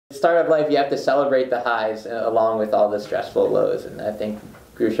startup life, you have to celebrate the highs along with all the stressful lows, and I think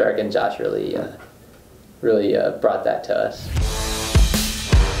Groove Shark and Josh really brought that to us.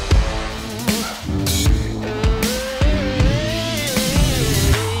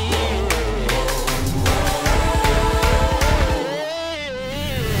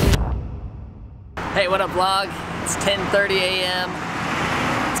 Hey, what up vlog? It's 10:30 a.m.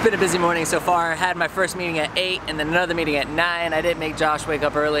 It's been a busy morning so far. I had my first meeting at 8 and then another meeting at 9. I didn't make Josh wake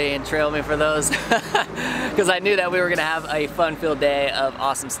up early and trail me for those because I knew that we were gonna have a fun-filled day of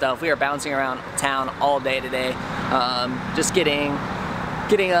awesome stuff. We are bouncing around town all day today, just getting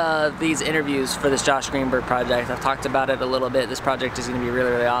these interviews for this Josh Greenberg project. I've talked about it a little bit. This project is gonna be really,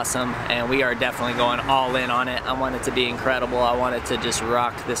 really awesome, and we are definitely going all in on it. I want it to be incredible. I want it to just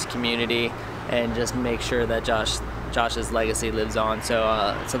rock this community and just make sure that Josh's legacy lives on. So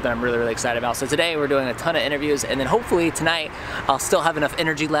it's something I'm really, really excited about. So today we're doing a ton of interviews, and then hopefully tonight I'll still have enough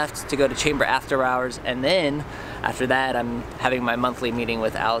energy left to go to Chamber after hours, and then after that I'm having my monthly meeting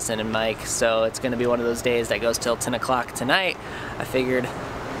with Allison and Mike. So it's gonna be one of those days that goes till 10 o'clock tonight. I figured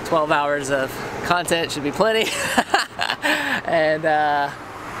 12 hours of content should be plenty. And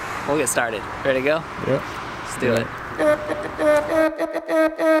we'll get started. Ready to go? Yep. Let's do it.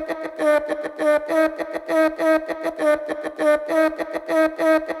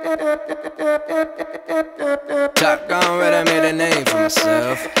 Top gone right, I made a name for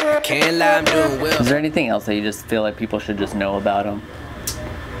myself. Can't lie, I'm doing well. Is there anything else that you just feel like people should just know about him?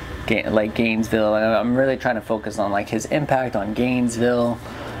 Like Gainesville, I'm really trying to focus on like his impact on Gainesville,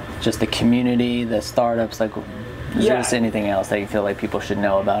 just the community, the startups. Like, is there just anything else that you feel like people should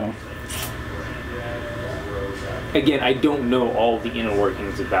know about him? Again, I don't know all the inner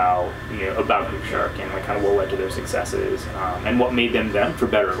workings about Groove Shark and like kind of what led to their successes and what made them them, for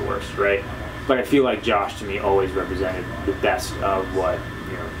better or worse, right? But I feel like Josh to me always represented the best of what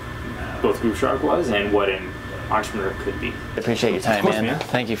both Groove Shark was and what an entrepreneur could be. I appreciate your time, man.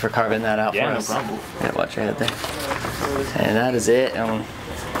 Thank you for carving that out for us. Yeah, no problem. Yeah, watch your head there. And that is it.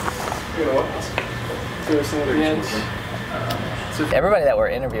 Everybody that we're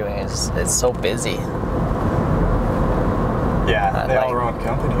interviewing is so busy. Yeah, they all run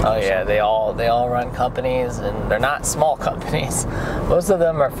companies. Oh yeah, they all run companies, and they're not small companies. Most of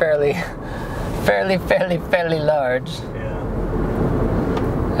them are fairly large. Yeah.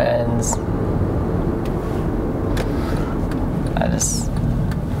 And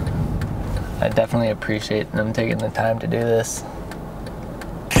I definitely appreciate them taking the time to do this.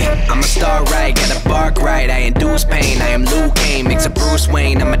 I'm a star right, gotta bark right. I induce pain, I am Luke Kane, mix a Bruce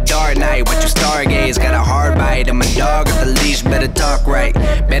Wayne. I'm a dark knight, watch you stargaze. Got a hard bite, I'm a dog at the leash, better talk right.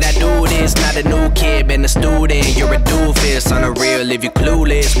 Bet I do this, not a new kid, been a student. You're a doofus, on the real if you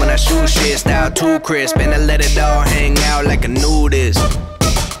clueless. When I shoot shit, style too crisp, and I let it all hang out like a nudist.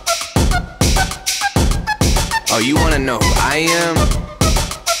 Oh, you wanna know who I am?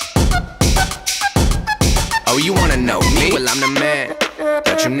 Oh, you wanna know me? Well, I'm the man.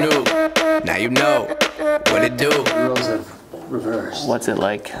 Thought you knew, now you know what it do. Rules have reversed. What's it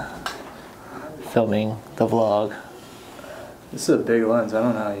like filming the vlog? This is a big lens. I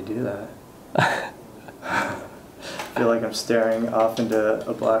don't know how you do that. I feel like I'm staring off into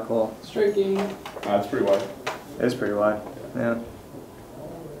a black hole. Striking. It's pretty wide. It is pretty wide, yeah.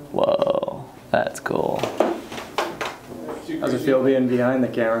 Whoa, that's cool. How's it feel being behind the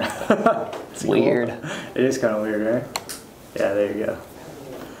camera? It's weird. Cool. It is kind of weird, right? Yeah, there you go.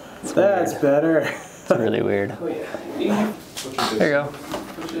 That's better. It's really weird. There you go.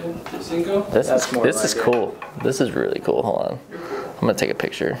 This is cool. This is really cool. Hold on. I'm gonna take a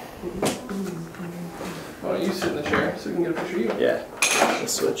picture. Why don't you sit in the chair so we can get a picture of you? Yeah.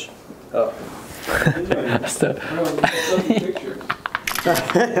 Let's switch. Oh. That's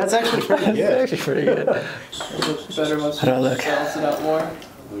actually pretty good. That's actually pretty good. It looks better once you balance it out more.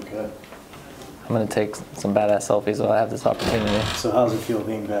 Okay. I'm gonna take some badass selfies while I have this opportunity. So how's it feel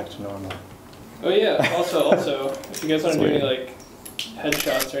being back to normal? Oh yeah. Also, if you guys want to do any like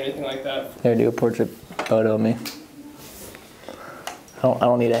headshots or anything like that. Here, do a portrait photo of me. I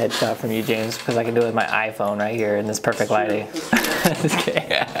don't need a headshot from you, James, because I can do it with my iPhone right here in this perfect lighting. Just kidding.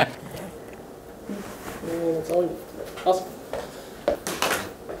 Yeah, that's all. Awesome.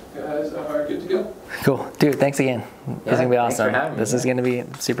 Guys are good to go. Cool. Dude, thanks again. This is going to be awesome. This is going to be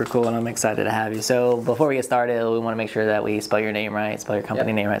super cool, and I'm excited to have you. So before we get started, we want to make sure that we spell your name right, spell your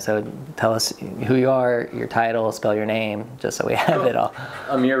company name right. So tell us who you are, your title, spell your name, just so we have it all.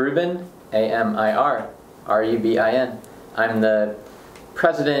 Amir Rubin, A-M-I-R, R-U-B-I-N. I'm the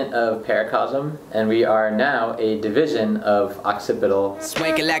president of Paracosm, and we are now a division of Occipital.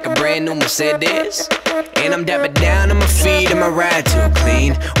 Swanking like a brand new Mercedes, and I'm dapping down on my feet and my ride too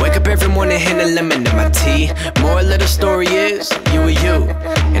clean. Wake up every morning and a lemon in my tea. Moral of the story is, you are you,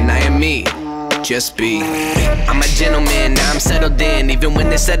 and I am me. Just be. I'm a gentleman, now I'm settled in. Even when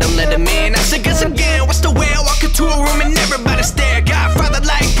they said don't let them in, I said guess again. What's the way I walk into a room and everybody stare?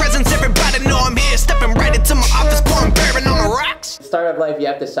 Godfather-like presence, everybody know I'm here. Stepping right into my office, pouring bourbon on the rocks. Startup life, you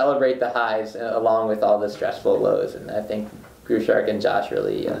have to celebrate the highs along with all the stressful lows, and I think Grushark and Josh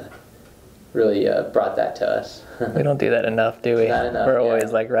really brought that to us. We don't do that enough, do we? Not enough. We're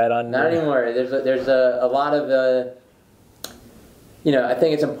always like right on. Not anymore. There's a lot of you know, I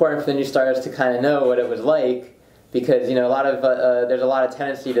think it's important for the new startups to kind of know what it was like, because you know there's a lot of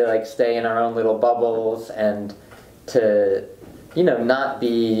tendency to like stay in our own little bubbles and to not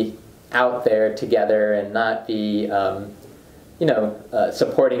be out there together and not be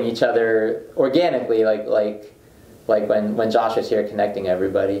supporting each other organically like when Josh was here connecting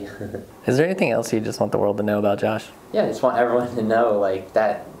everybody. Is there anything else you just want the world to know about Josh? Yeah, I just want everyone to know like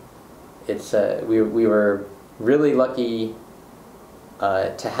that it's we were really lucky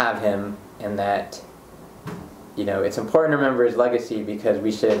to have him, and that it's important to remember his legacy, because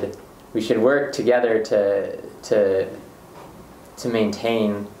we should work together to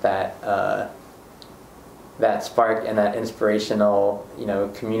maintain that that spark and that inspirational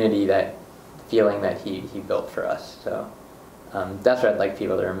community, that feeling that he built for us. So that's what I'd like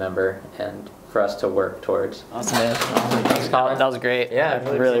people to remember and for us to work towards. Awesome, man. Thanks, Collin. That was great. Yeah, I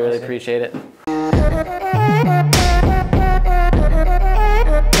really appreciate it.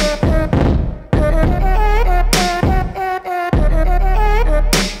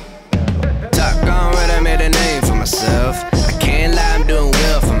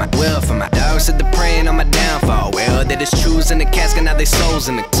 Said the praying on my downfall. Well, they just choosing the casket, now they souls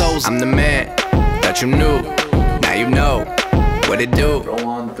in the souls. I'm the man that you knew. Now you know what it do. Roll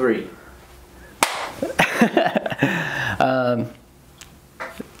on 3.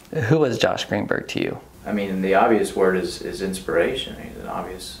 Who was Josh Greenberg to you? I mean, the obvious word is inspiration.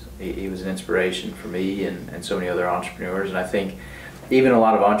 He was an inspiration for me and so many other entrepreneurs. And I think even a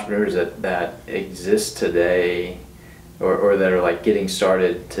lot of entrepreneurs that exist today, or that are like getting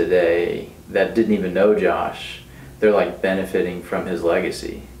started today, that didn't even know Josh, they're like benefiting from his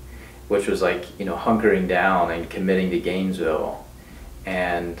legacy, which was like hunkering down and committing to Gainesville,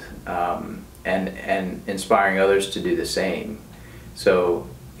 and inspiring others to do the same. So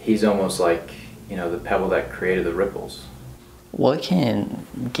he's almost like the pebble that created the ripples. What can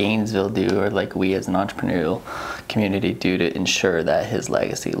Gainesville do, or like we as an entrepreneurial community do, to ensure that his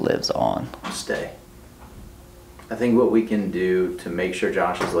legacy lives on? Stay. I think what we can do to make sure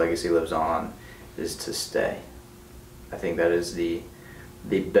Josh's legacy lives on is to stay. I think that is the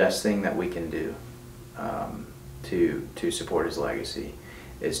best thing that we can do to support his legacy,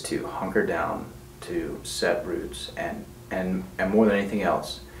 is to hunker down, to set roots, and more than anything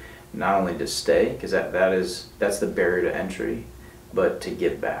else, not only to stay, because that's the barrier to entry, but to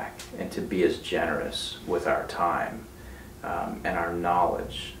give back and to be as generous with our time and our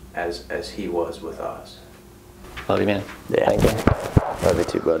knowledge as he was with us. Love you, man. Yeah. Thank you. Love you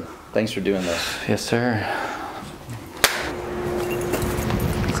too, bud. Thanks for doing this. Yes, sir.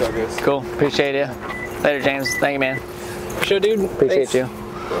 It's all good. Cool. Appreciate you. Later, James. Thank you, man. Sure, dude. Appreciate Thanks. you.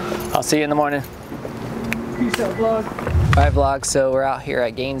 I'll see you in the morning. Peace out, vlog. All right, vlog. So we're out here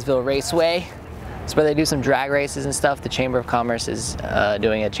at Gainesville Raceway. It's where they do some drag races and stuff. The Chamber of Commerce is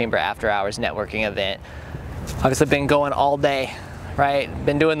doing a Chamber After Hours networking event. Obviously, been going all day. Right,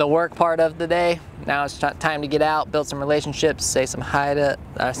 been doing the work part of the day. Now it's time to get out, build some relationships, say hi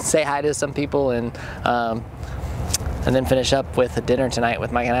to some people, and then finish up with a dinner tonight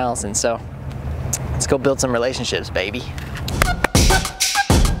with Mike and Allison. So let's go build some relationships, baby.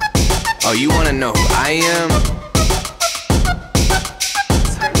 Oh, you wanna know who I am?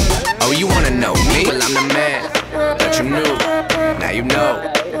 Oh, you wanna know me? Well, I'm the man that you knew. Now you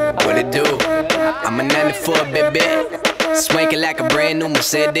know what it do. I'm a 94, baby. Swanking like a brand new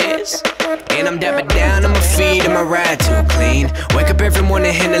Mercedes, and I'm dapping down on my feet and my ride too clean. Wake up every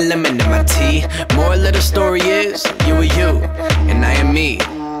morning and a lemon in my tea. Moral of the story is, you are you, and I am me.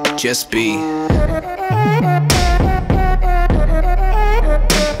 Just be.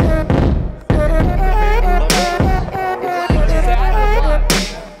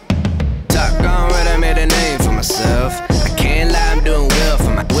 Talk on right, I made a name for myself. I can't lie, I'm doing well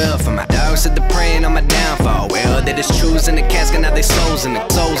for my dog said the praying on my downfall. Well, they just choosing the casket, now they souls in the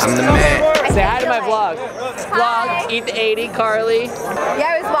souls. I'm the man. Say hi to my vlog. Vlog, eat the 80, Carly.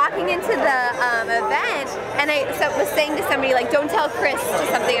 Yeah, I was walking into the event and I was saying to somebody, like, don't tell Chris to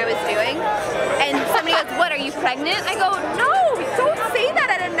something I was doing. And somebody goes, what, are you pregnant? I go, no, don't say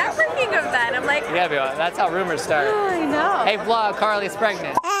that at a networking event. I'm like, Yeah, that's how rumors start. oh, I know. Hey vlog, Carly's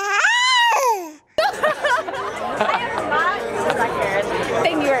pregnant.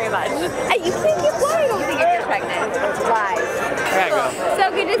 Thank you very much. You can't get why I don't think you're pregnant. Why? I gotta go.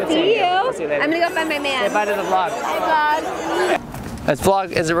 So good to see you. I'll see you later. I'm gonna go find my man. Say bye to the vlog. Bye, vlog. That's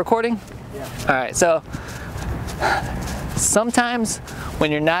vlog. Is it recording? Yeah. All right. So sometimes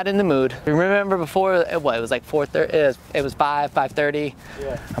when you're not in the mood, remember before it was like 4:30. It was 5:30.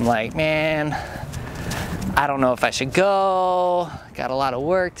 Yeah. I'm like, man, I don't know if I should go. Got a lot of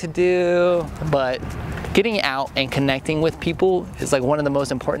work to do, but getting out and connecting with people is like one of the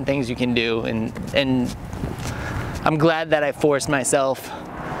most important things you can do, and I'm glad that I forced myself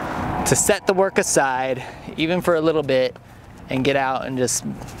to set the work aside, even for a little bit, and get out and just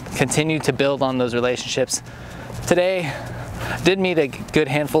continue to build on those relationships. Today, did meet a good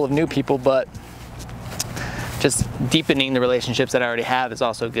handful of new people, but just deepening the relationships that I already have is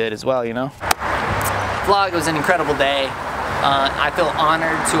also good as well, you know? Vlog was an incredible day. I feel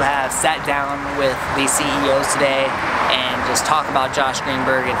honored to have sat down with these CEOs today and just talk about Josh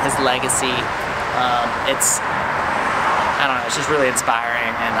Greenberg and his legacy. I don't know, it's just really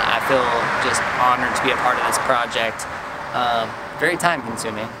inspiring, and I feel just honored to be a part of this project. Very time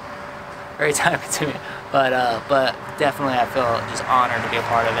consuming, but definitely I feel just honored to be a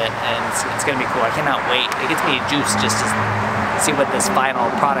part of it, and it's gonna be cool. I cannot wait. It gets me juiced just to see what this final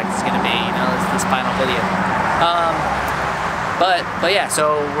product is gonna be, you know, this final video. But yeah,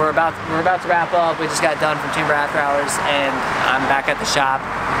 so we're about to wrap up. We just got done from Chamber After Hours, and I'm back at the shop.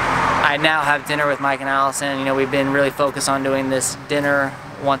 I now have dinner with Mike and Allison. You know, we've been really focused on doing this dinner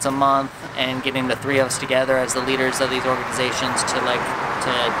once a month and getting the three of us together as the leaders of these organizations to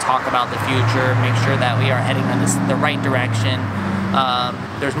talk about the future, make sure that we are heading in the right direction.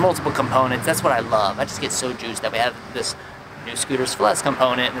 There's multiple components. That's what I love. I just get so juiced that we have this new Scooters for Less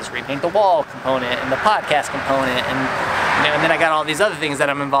component, and this Repaint the Wall component, and the podcast component, and you know, and then I got all these other things that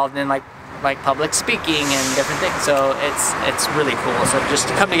I'm involved in, like public speaking and different things. So it's really cool. So just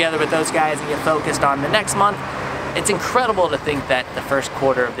to come together with those guys and get focused on the next month, it's incredible to think that the first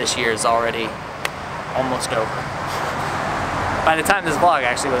quarter of this year is already almost over. By the time this vlog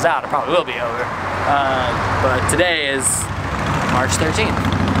actually goes out, it probably will be over. But today is March 13th,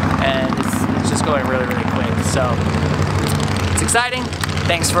 and it's just going really, really quick. So it's exciting.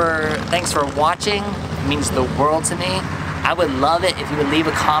 Thanks for watching. It means the world to me. I would love it if you would leave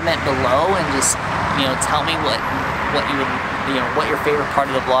a comment below and just, you know, tell me what you would, you know, what your favorite part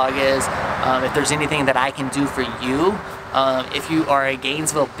of the vlog is. If there's anything that I can do for you. If you are a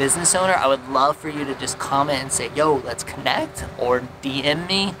Gainesville business owner, I would love for you to just comment and say, yo, let's connect, or DM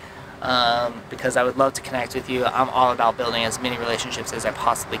me, because I would love to connect with you. I'm all about building as many relationships as I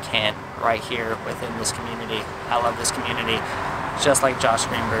possibly can right here within this community. I love this community, just like Josh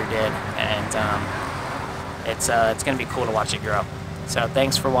Greenberg did, and it's gonna be cool to watch it grow. So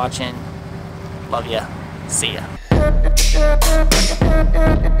thanks for watching. Love ya. See ya.